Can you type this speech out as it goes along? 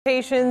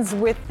Temptations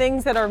with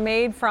things that are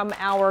made from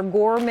our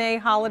gourmet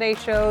holiday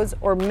shows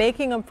or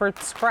making them from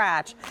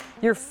scratch.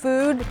 Your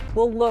food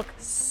will look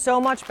so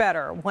much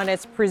better when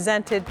it's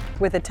presented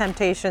with a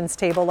Temptations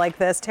table like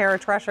this. Tara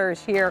Tresher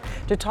is here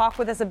to talk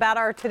with us about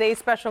our today's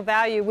special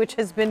value, which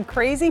has been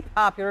crazy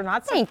popular.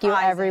 Not surprising. Thank you,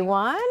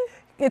 everyone.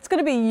 It's going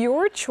to be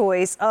your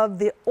choice of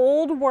the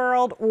old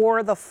world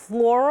or the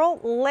floral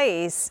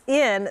lace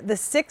in the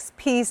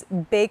 6-piece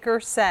baker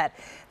set.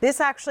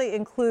 This actually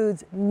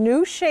includes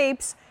new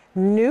shapes,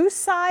 new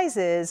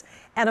sizes,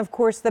 and of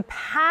course the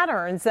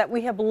patterns that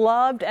we have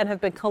loved and have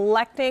been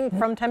collecting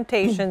from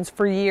Temptations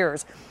for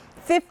years.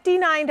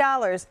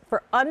 $59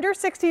 for under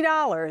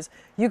 $60.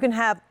 You can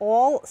have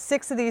all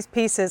 6 of these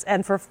pieces,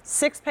 and for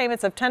 6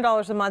 payments of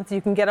 $10 a month,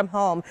 you can get them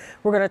home.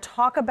 We're going to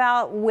talk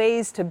about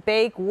ways to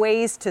bake,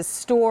 ways to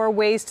store,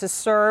 ways to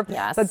serve.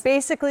 Yes. But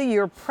basically,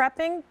 you're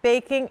prepping,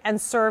 baking,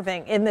 and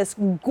serving in this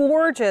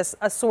gorgeous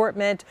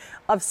assortment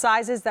of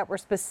sizes that were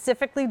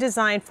specifically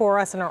designed for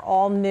us and are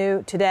all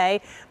new today.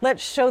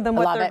 Let's show them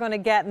what they're going to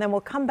get, and then we'll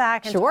come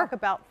back and talk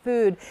about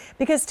food.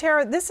 Because,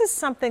 Tara, this is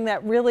something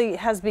that really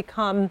has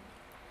become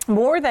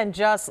more than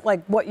just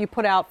like what you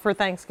put out for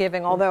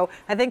Thanksgiving, although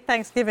I think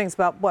Thanksgiving's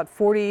about,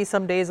 40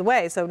 some days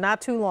away, so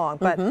not too long.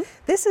 But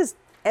this is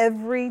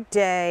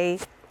everyday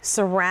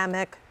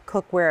ceramic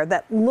cookware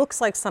that looks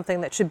like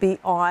something that should be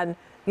on,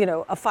 you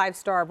know, a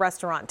 5-star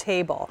restaurant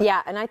table.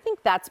 Yeah, and I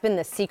think that's been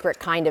the secret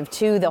kind of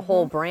to the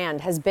whole brand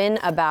has been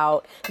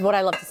about what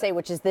I love to say,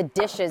 which is the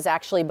dishes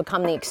actually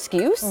become the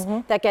excuse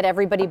that get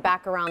everybody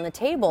back around the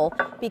table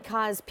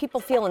because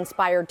people feel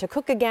inspired to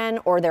cook again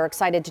or they're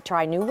excited to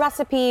try new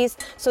recipes.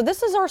 So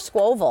this is our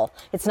squoval.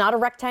 It's not a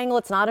rectangle,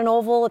 it's not an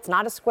oval, it's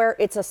not a square,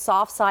 it's a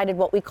soft-sided,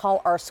 what we call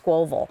our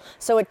squoval.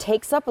 So it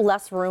takes up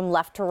less room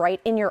left to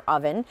right in your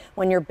oven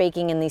when you're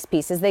baking in these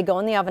pieces. They go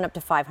in the oven up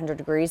to 500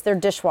 degrees. They're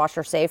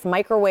dishwasher safe,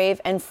 microwave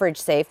and fridge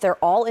safe. They're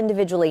all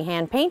individually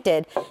hand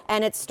painted,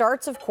 and it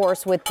starts, of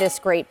course, with this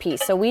great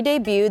piece. So we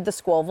debuted the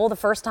Squoval the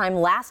first time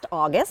last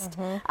August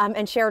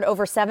and shared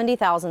over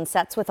 70,000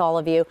 sets with all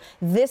of you.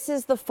 This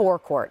is the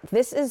forecourt.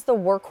 This is the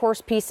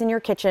workhorse piece in your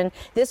kitchen.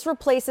 This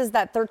replaces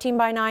that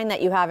 13x9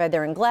 that you have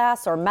either in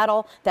glass or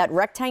metal. That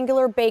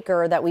rectangular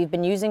baker that we've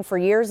been using for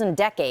years and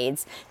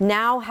decades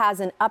now has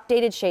an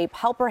updated shape,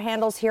 helper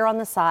handles here on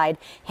the side,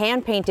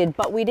 hand painted,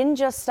 but we didn't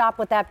just stop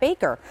with that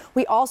baker.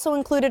 We also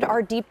included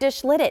our deep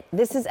dish lid.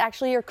 This is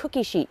actually your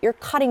cookie sheet, your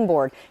cutting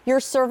board, your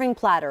serving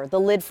platter, the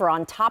lid for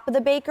on top of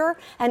the baker,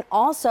 and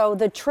also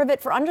the trivet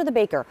for under the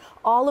baker.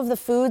 All of the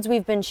foods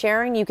we've been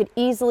sharing, you could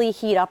easily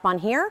heat up on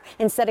here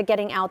instead of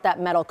getting out that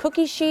metal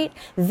cookie sheet.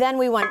 Then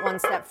we went one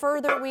step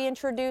further. We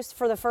introduced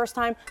for the first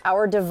time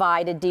our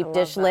divided deep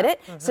dish lid.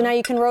 So now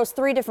you can roast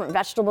 3 different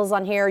vegetables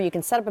on here. You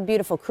can set up a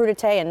beautiful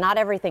crudité and not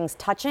everything's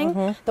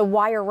touching. The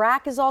wire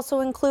rack is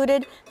also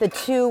included. The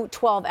 2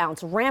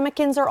 12-ounce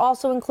ramekins are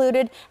also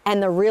included.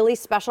 And the really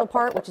special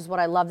part, which is what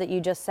I love that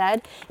you just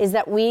said, is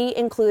that we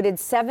included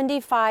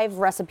 75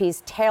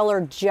 recipes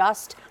tailored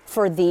just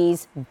for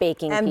these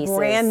baking pieces. And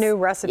brand new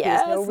recipes,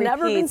 no repeats.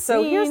 Never been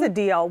so seen. Here's the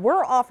deal.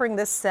 We're offering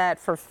this set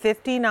for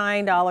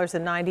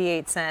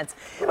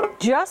 $59.98.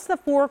 Just the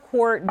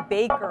forecourt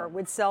baker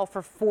would sell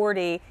for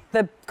 $40.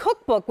 The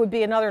cookbook would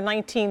be another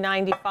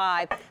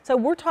 $19.95. So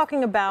we're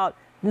talking about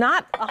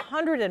not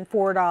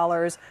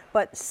 $104,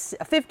 but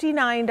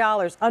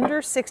 $59,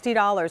 under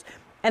 $60.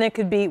 And it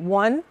could be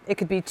 1, it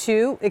could be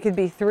 2, it could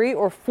be 3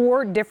 or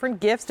 4 different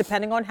gifts,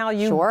 depending on how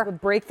you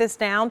break this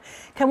down.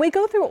 Can we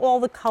go through all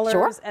the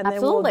colors and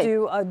then we'll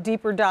do a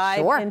deeper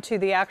dive into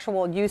the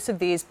actual use of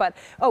these? But,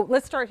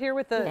 let's start here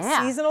with the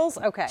seasonals.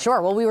 Okay.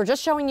 Sure. Well, we were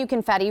just showing you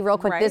confetti real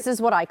quick. This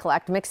is what I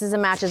collect. Mixes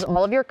and matches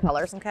all of your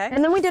colors. Okay.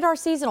 And then we did our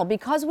seasonal.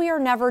 Because we are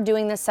never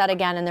doing this set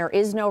again and there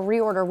is no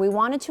reorder, we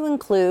wanted to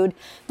include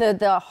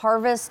the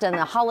harvest and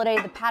the holiday,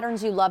 the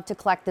patterns you love to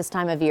collect this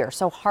time of year.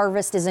 So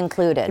harvest is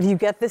included. If you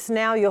get this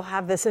now, you'll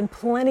have this in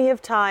plenty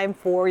of time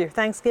for your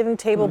Thanksgiving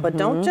table, but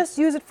don't just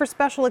use it for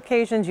special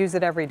occasions, use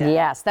it every day.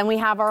 Yes, then we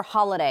have our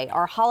holiday.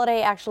 Our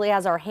holiday actually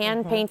has our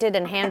hand-painted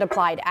and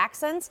hand-applied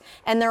accents,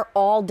 and they're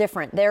all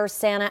different. There's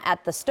Santa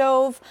at the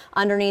stove,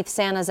 underneath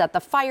Santa's at the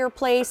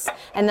fireplace,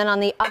 and then on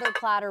the other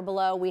platter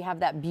below, we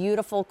have that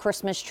beautiful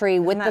Christmas tree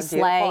with the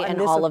sleigh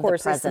and all of the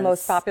presents. This, of course, is the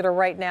most popular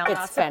right now. It's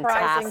not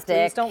surprising. fantastic.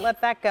 Please don't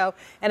let that go.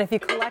 And if you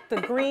collect the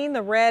green,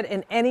 the red,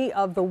 and any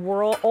of the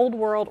old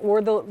world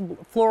or the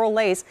floral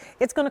lace,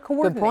 it's going to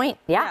coordinate. Good point.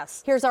 Yeah.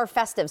 Yes. Here's our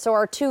festive. So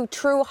our 2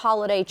 true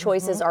holiday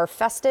choices are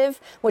festive,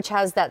 which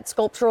has that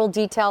sculptural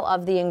detail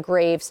of the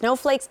engraved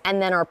snowflakes,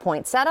 and then our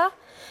poinsettia.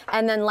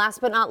 And then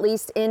last but not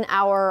least, in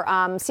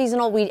our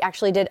seasonal, we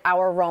actually did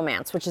our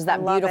romance, which is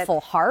that beautiful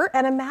heart.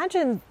 And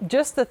imagine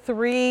just the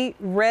 3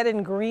 red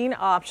and green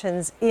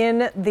options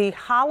in the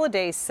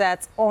holiday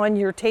sets on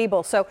your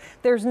table. So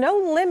there's no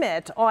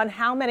limit on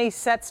how many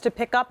sets to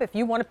pick up. If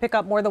you want to pick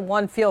up more than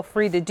one, feel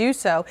free to do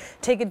so.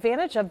 Take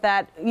advantage of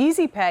that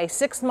easy pay,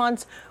 6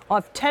 months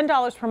of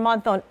 $10 per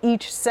month on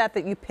each set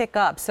that you pick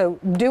up. So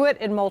do it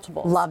in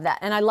multiples. Love that.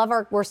 And I love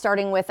we're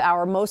starting with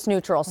our most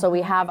neutral. So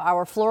we have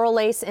our floral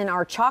lace in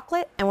our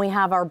chocolate, and we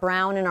have our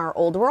brown in our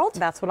Old World.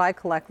 That's what I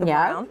collect, the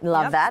brown.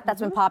 Love that.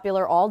 That's been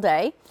popular all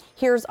day.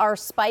 Here's our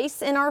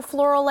spice in our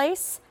floral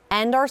lace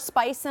and our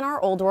spice in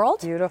our Old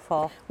World.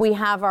 Beautiful. We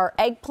have our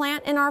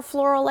eggplant in our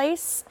floral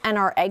lace and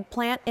our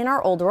eggplant in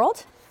our Old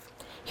World.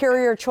 Here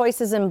are your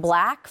choices in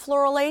black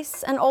floral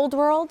lace and Old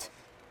World.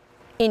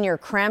 In your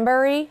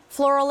cranberry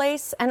floral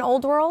lace and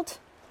Old World.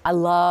 I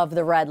love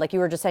the red, like you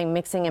were just saying,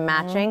 mixing and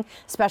matching,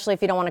 especially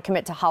if you don't want to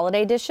commit to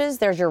holiday dishes.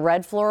 There's your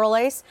red floral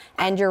lace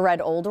and your red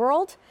Old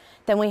World.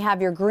 Then we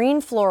have your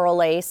green floral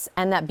lace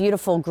and that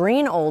beautiful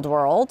green Old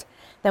World.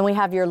 Then we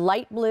have your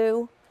light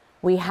blue.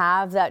 We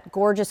have that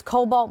gorgeous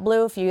cobalt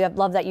blue if you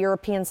love that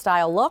European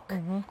style look.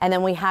 And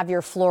then we have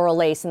your floral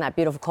lace in that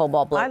beautiful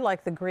cobalt blue. I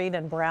like the green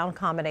and brown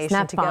combination Isn't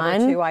that together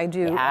fun? too. I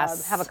do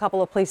have a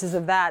couple of places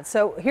of that.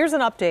 So here's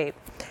an update.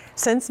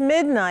 Since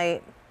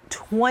midnight,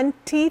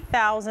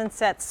 20,000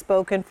 sets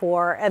spoken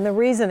for. And the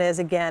reason is,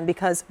 again,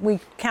 because we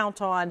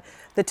count on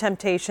the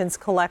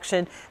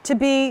collection to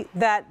be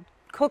that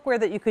cookware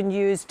that you can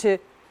use to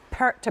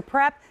prep,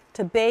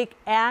 to bake,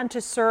 and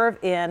to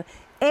serve in.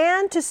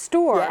 And to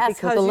store,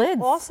 because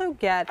you also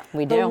get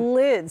the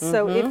lids.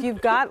 So if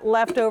you've got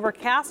leftover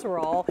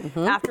casserole,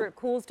 after it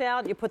cools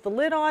down, you put the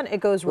lid on,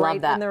 it goes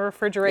right in the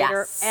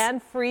refrigerator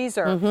and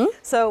freezer.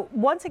 So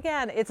once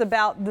again, it's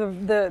about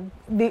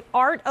the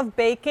art of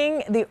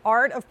baking, the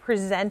art of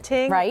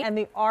presenting, and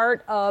the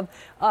art of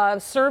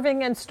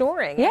serving and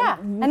storing.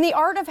 And the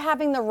art of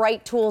having the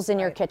right tools in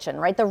your kitchen,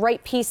 right? The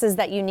right pieces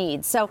that you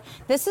need. So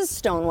this is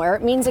stoneware.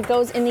 It means it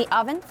goes in the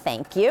oven,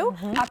 thank you,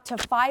 up to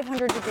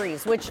 500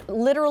 degrees, which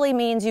literally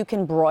means you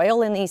can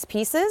broil in these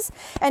pieces.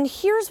 And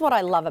here's what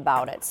I love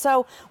about it.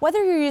 So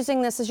whether you're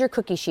using this as your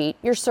cookie sheet,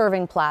 your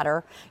serving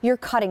platter, your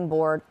cutting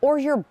board, or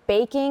you're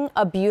baking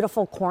a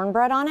beautiful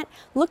cornbread on it,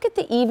 look at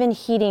the even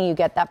heating you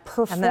get, that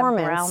performance. And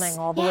that browning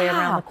all the way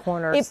around the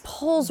corners. It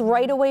pulls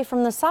right away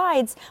from the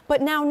sides.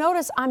 But now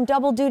notice I'm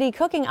double duty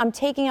cooking. I'm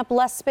taking up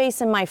less space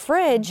in my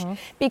fridge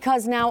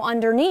because now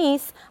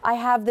underneath I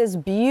have this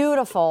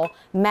beautiful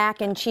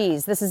mac and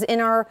cheese. This is in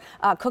our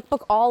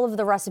cookbook. All of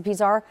the recipes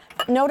are.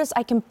 Notice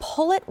I can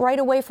pull it right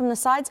away from the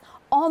sides,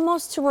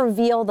 almost to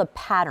reveal the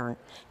pattern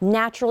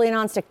naturally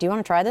nonstick. Do you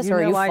want to try this, or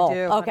are you full? I do.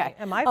 Okay.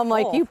 Am I I'm full?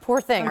 like, you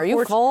poor thing. Are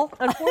you full?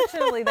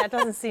 Unfortunately, that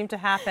doesn't seem to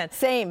happen.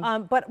 Same.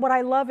 But what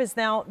I love is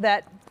now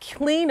that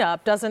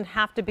cleanup doesn't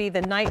have to be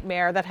the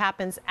nightmare that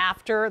happens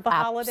after the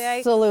holiday.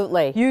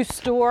 Absolutely. You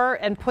store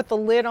and put the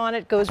lid on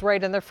it, goes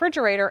right in the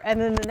refrigerator,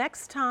 and then the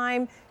next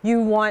time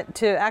you want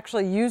to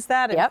actually use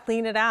that and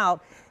clean it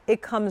out,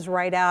 it comes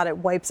right out. It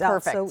wipes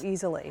out so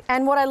easily.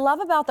 And what I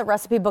love about the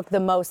recipe book the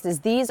most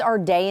is these are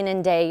day in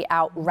and day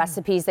out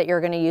recipes that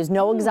you're going to use.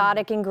 No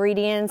exotic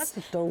ingredients.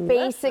 That's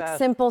delicious. Basic,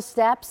 simple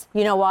steps.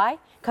 You know why?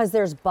 Because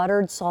there's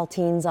buttered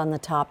saltines on the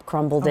top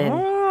crumbled in.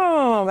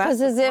 Oh, that's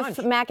because as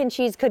if mac and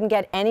cheese couldn't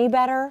get any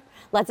better,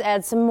 let's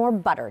add some more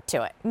butter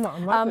to it. No,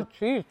 mac and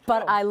cheese.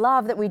 But I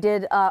love that we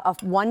did a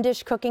one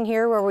dish cooking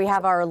here where we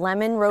have our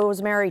lemon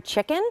rosemary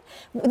chicken.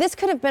 This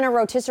could have been a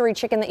rotisserie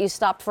chicken that you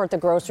stopped for at the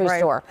grocery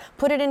store.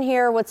 Put it in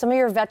here with some of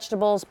your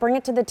vegetables, bring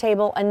it to the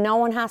table, and no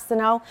one has to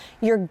know.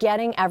 You're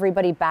getting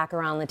everybody back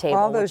around the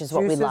table, which is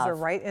what we love. All those juices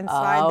are right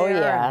inside there. Oh,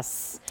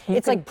 yes.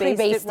 It's like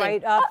pre-basting. It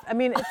right up. I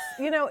mean,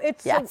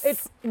 it's it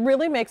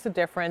really makes a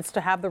difference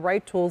to have the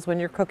right tools when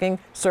you're cooking,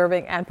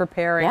 serving, and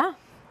preparing. Yeah.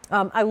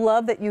 I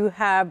love that you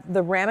have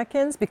the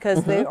ramekins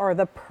because they are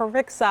the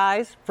perfect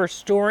size for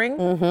storing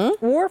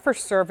or for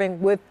serving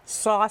with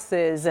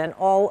sauces and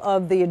all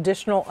of the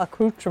additional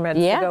accoutrements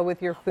to go with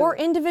your food. Or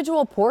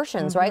individual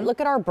portions, right? Look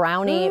at our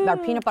brownie, our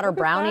peanut butter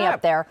brownie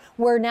up there,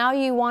 where now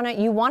you want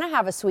to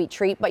have a sweet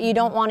treat, but you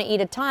don't want to eat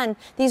a ton.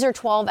 These are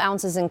 12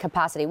 ounces in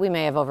capacity. We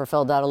may have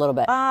overfilled that a little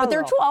bit, but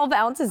they're 12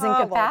 ounces in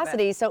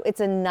capacity, so it's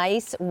a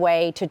nice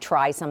way to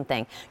try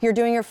something. You're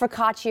doing your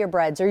focaccia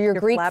breads or your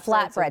Greek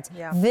flatbreads.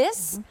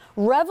 This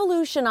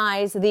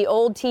revolutionized the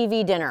old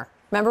TV dinner.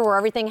 Remember where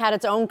everything had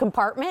its own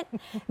compartment?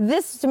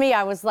 This, to me,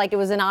 I was like, it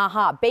was an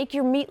aha. Bake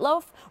your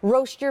meatloaf,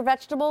 roast your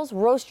vegetables,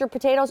 roast your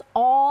potatoes,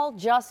 all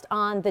just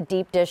on the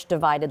deep dish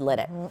divided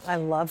lid. I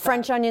love that.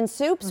 French onion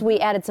soups, we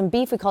added some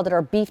beef. We called it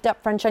our beefed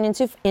up French onion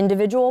soup,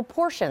 individual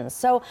portions.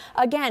 So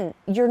again,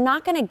 you're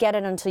not going to get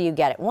it until you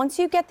get it. Once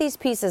you get these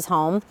pieces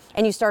home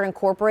and you start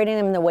incorporating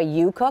them in the way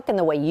you cook and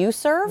the way you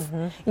serve,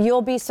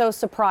 you'll be so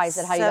surprised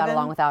at how you got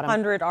along without them.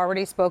 700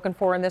 already spoken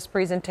for in this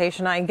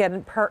presentation. I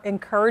again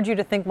encourage you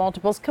to think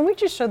multiples. Can we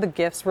just show the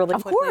gifts really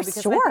quickly? Of course,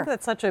 because sure. I think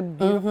that's such a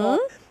beautiful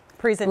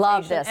presentation.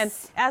 Love this. And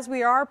as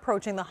we are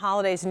approaching the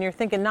holidays and you're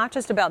thinking not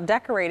just about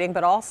decorating,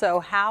 but also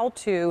how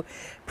to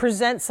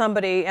present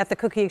somebody at the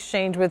Cookie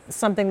Exchange with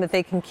something that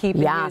they can keep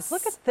and use.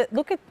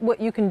 Look at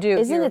what you can do.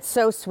 Isn't it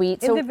so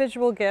sweet?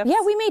 Individual gifts.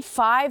 Yeah, we made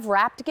 5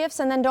 wrapped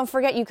gifts, and then don't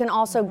forget you can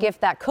also gift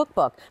that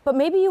cookbook. But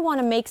maybe you want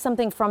to make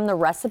something from the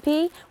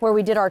recipe where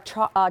we did our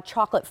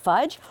chocolate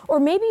fudge, or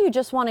maybe you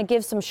just want to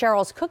give some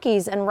Cheryl's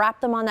cookies and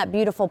wrap them on that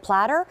beautiful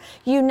platter.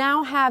 You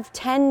now have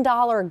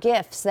 $10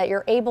 gifts that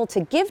you're able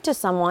to give to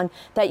someone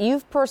that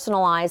you've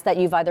personalized, that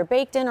you've either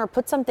baked in or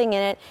put something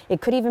in it.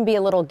 It could even be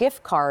a little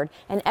gift card,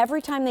 and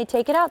every time they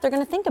take it out, they're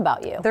going to think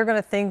about you. They're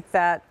going to think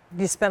that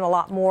you spent a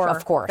lot more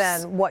of course.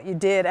 than what you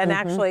did. And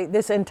actually,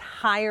 this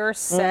entire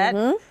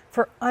set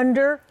for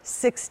under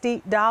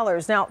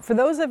 $60. Now, for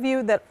those of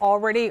you that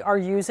already are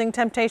using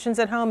Temp-tations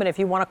at home, and if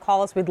you want to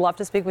call us, we'd love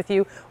to speak with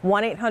you,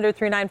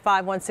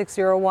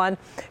 1-800-395-1601.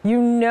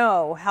 You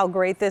know how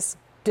great this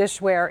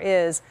dishware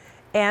is,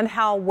 and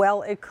how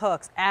well it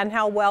cooks, and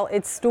how well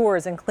it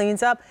stores and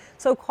cleans up.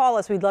 So call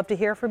us. We'd love to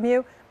hear from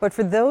you. But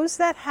for those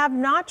that have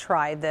not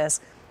tried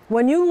this,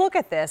 when you look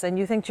at this and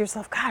you think to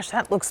yourself, gosh,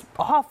 that looks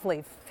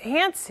awfully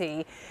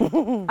fancy.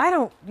 I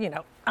don't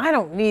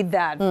need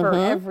that for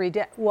every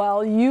day.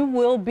 Well, you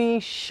will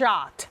be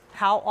shocked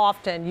how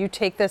often you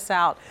take this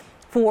out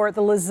for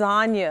the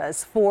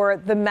lasagnas, for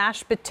the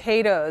mashed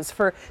potatoes,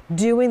 for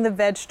doing the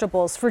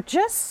vegetables, for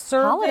just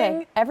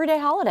serving. Everyday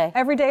holiday.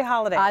 Everyday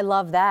holiday. I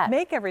love that.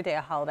 Make every day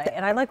a holiday.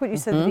 And I like what you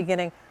said at the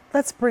beginning.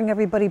 Let's bring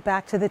everybody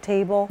back to the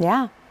table.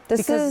 Yeah.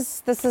 This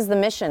is the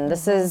mission.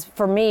 This is,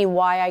 for me,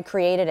 why I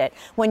created it.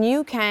 When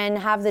you can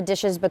have the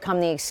dishes become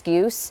the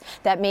excuse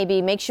that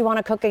maybe makes you want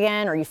to cook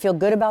again, or you feel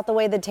good about the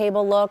way the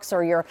table looks,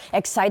 or you're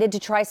excited to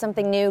try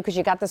something new because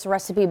you got this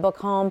recipe book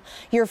home,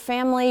 your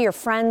family, your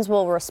friends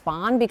will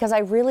respond, because I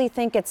really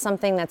think it's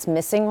something that's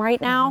missing right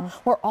now.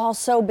 We're all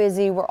so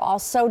busy. We're all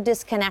so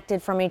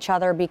disconnected from each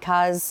other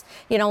because,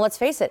 let's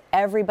face it,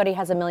 everybody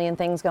has a million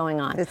things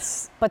going on.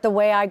 But the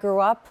way I grew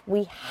up,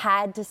 we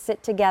had to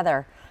sit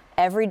together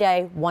every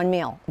day, one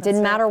meal. It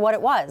didn't matter what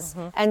it was.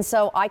 And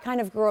so I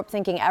kind of grew up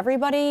thinking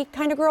everybody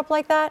kind of grew up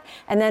like that,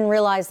 and then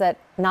realized that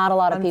not a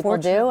lot of people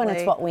do, and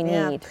it's what we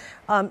need.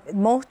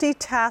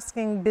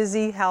 Multitasking,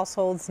 busy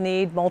households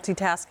need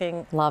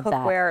multitasking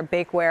cookware,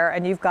 bakeware,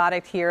 and you've got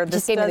it here. This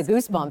just gave me the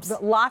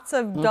goosebumps. Lots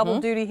of double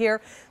duty here.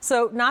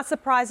 So not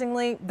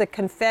surprisingly, the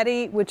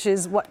confetti, which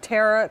is what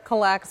Tara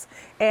collects,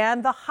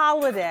 and the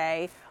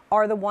holiday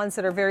are the ones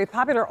that are very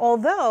popular,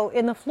 although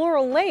in the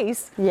floral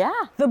lace,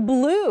 the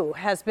blue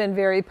has been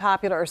very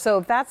popular. So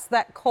if that's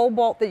that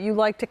cobalt that you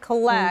like to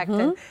collect,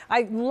 and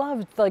I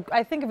love,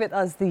 I think of it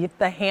as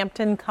the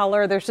Hampton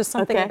color. There's just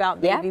something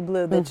about navy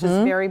blue that's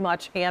just very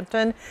much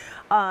Hampton.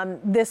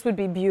 This would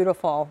be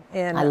beautiful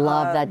in I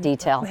love that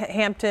detail.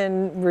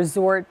 Hampton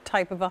resort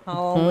type of a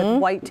home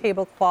with white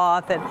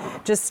tablecloth and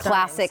just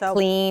classic,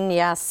 clean,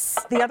 yes.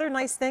 The other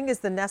nice thing is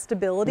the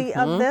nestability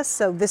of this.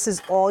 So this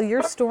is all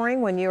you're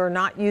storing when you're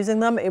not using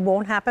them. It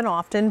won't happen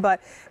often, but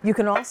you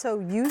can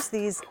also use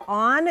these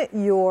on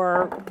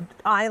your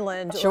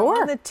island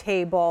or on the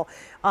table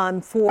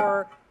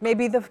for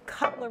maybe the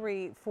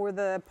cutlery for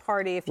the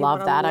party, if you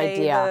want to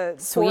lay the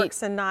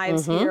forks and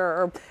knives here,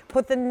 or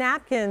put the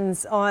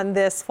napkins on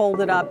this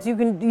folded up. You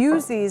can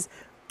use these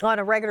on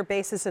a regular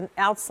basis and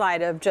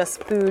outside of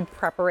just food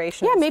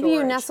preparation. Yeah, maybe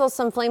you nestle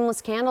some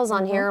flameless candles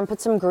on here and put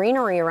some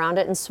greenery around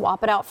it and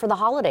swap it out for the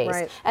holidays.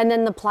 Right. And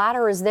then the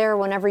platter is there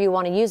whenever you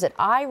want to use it.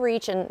 I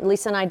reach, and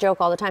Lisa and I joke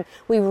all the time,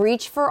 we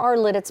reach for our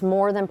liddits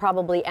more than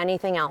probably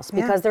anything else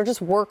because they're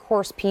just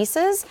workhorse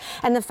pieces.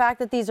 And the fact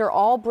that these are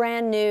all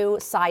brand new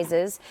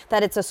sizes,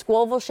 that it's a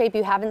squoval shape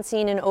you haven't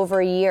seen in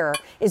over a year,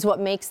 is what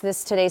makes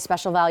this today's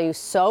special value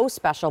so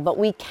special, but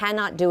we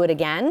cannot do it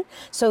again.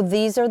 So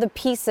these are the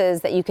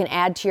pieces that you can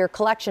add to your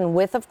collection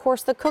with, of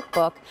course, the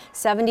cookbook,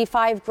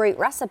 75 great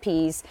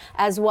recipes,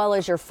 as well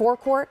as your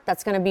forecourt.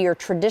 That's going to be your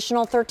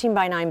traditional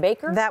 13x9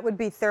 baker. That would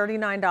be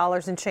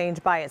 $39 and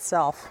change by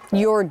itself.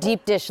 Your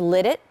deep dish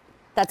lidit.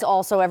 That's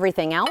also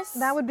everything else.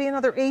 That would be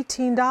another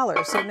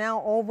 $18. So now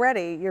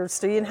already you're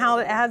seeing how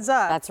it adds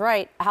up. That's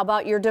right. How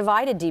about your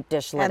divided deep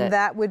dish lidit? And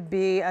that would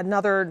be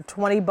another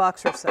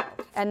 $20 or so.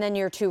 And then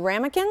your 2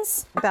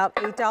 ramekins? About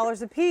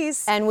 $8 a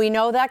piece. And we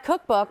know that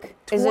cookbook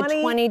is a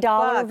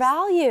 $20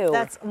 value.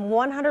 That's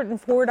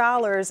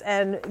 $104,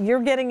 and you're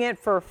getting it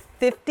for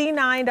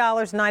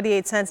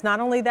 $59.98.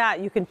 Not only that,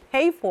 you can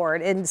pay for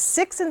it in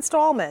 6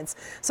 installments.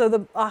 So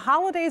the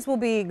holidays will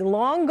be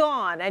long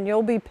gone, and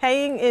you'll be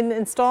paying in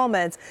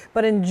installments,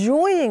 but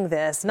enjoying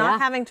this, not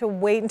having to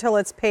wait until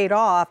it's paid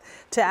off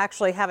to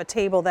actually have a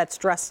table that's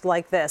dressed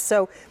like this.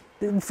 So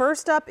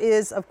first up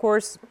is, of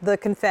course, the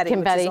confetti,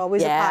 which is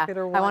always a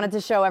popular one. I wanted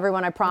to show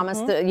everyone. I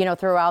promised that,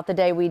 throughout the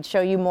day we'd show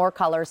you more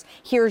colors.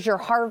 Here's your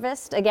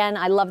harvest. Again,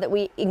 I love that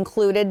we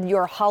included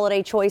your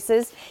holiday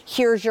choices.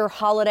 Here's your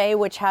holiday,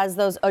 which has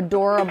those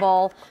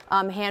adorable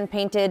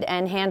hand-painted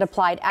and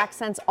hand-applied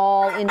accents,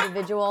 all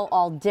individual,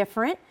 all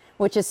different,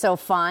 which is so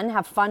fun.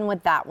 Have fun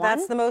with that one.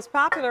 That's the most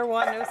popular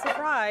one, no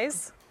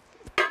surprise.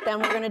 Then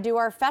we're going to do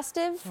our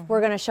festive. We're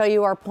going to show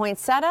you our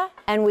poinsettia.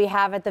 And we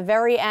have at the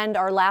very end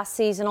our last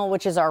seasonal,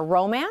 which is our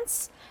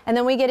romance. And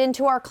then we get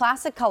into our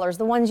classic colors,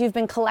 the ones you've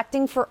been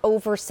collecting for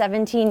over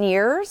 17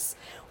 years.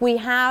 We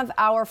have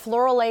our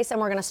floral lace, and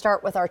we're going to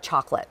start with our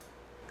chocolate.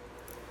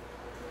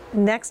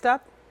 Next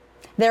up,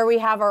 there we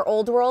have our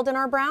Old World and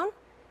our brown.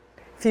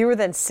 Fewer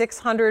than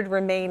 600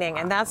 remaining,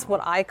 and that's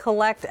what I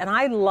collect. And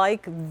I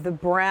like the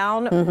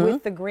brown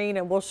with the green,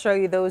 and we'll show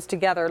you those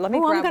together. Let me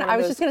grab one of those. I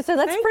was just going to say,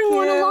 let's bring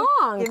one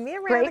along. Give me a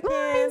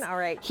ramekin. All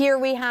right. Here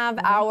we have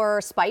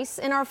our spice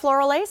in our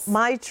floral lace.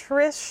 My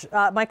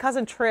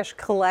cousin Trish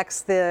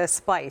collects the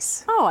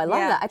spice. Oh, I love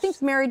that. I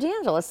think Mary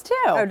DeAngelis too.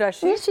 Oh, does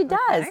she? Yes, she does.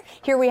 Okay.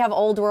 Here we have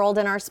Old World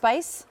in our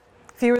spice.